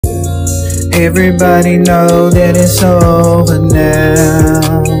Everybody know that it's over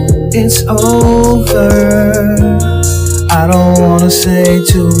now. It's over. I don't wanna say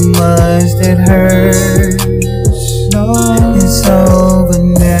too much that hurts. No, it's over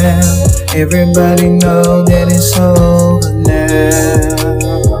now. Everybody know that it's over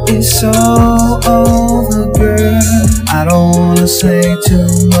now. It's so over, girl. I don't wanna say too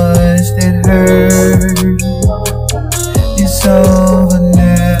much that hurts. It's over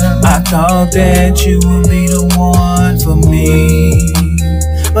now. I thought that you would be the one for me,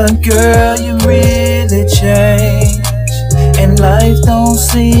 but girl, you really changed, and life don't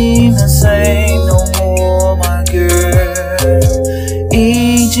seem the same no more, my girl.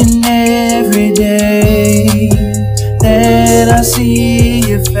 Each and every day that I see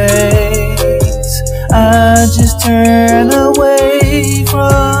your face, I just turn away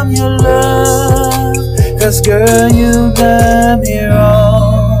from your love. 'Cause girl, you got me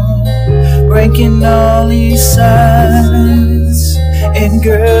wrong, breaking all these silence. And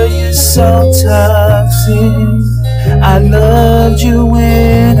girl, you're so toxic. I loved you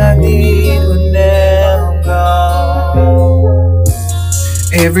when I did, but now I'm gone.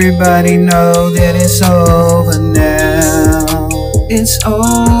 Everybody know that it's over now. It's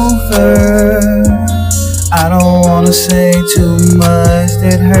over. I don't wanna say too much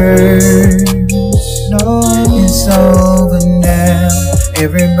that hurts. No, it's over now.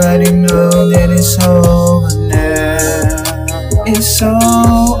 Everybody know that it's over now. It's so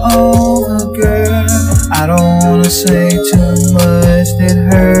over, girl. I don't wanna say too much that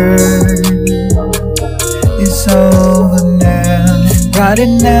hurts. It's over now.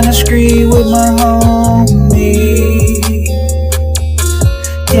 Riding down the street with my homie.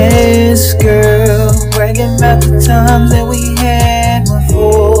 Yes, girl. Bragging about the times that we had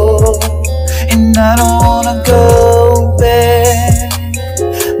before. And I don't wanna go back.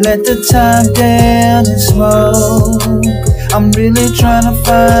 Let the time down and smoke. I'm really trying to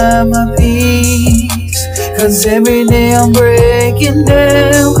find my peace. 'Cause every day I'm breaking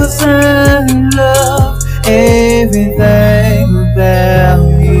down. 'Cause I love everything about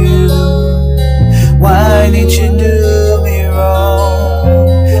you. Why did you do me wrong?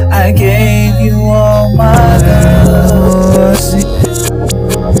 I gave you all my love.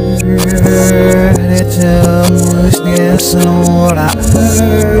 Tell me this and what I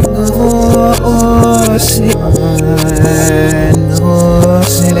heard before. See, and the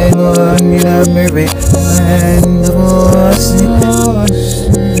voice they want me to marry. And the voice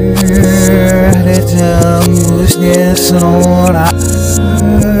they tell me this and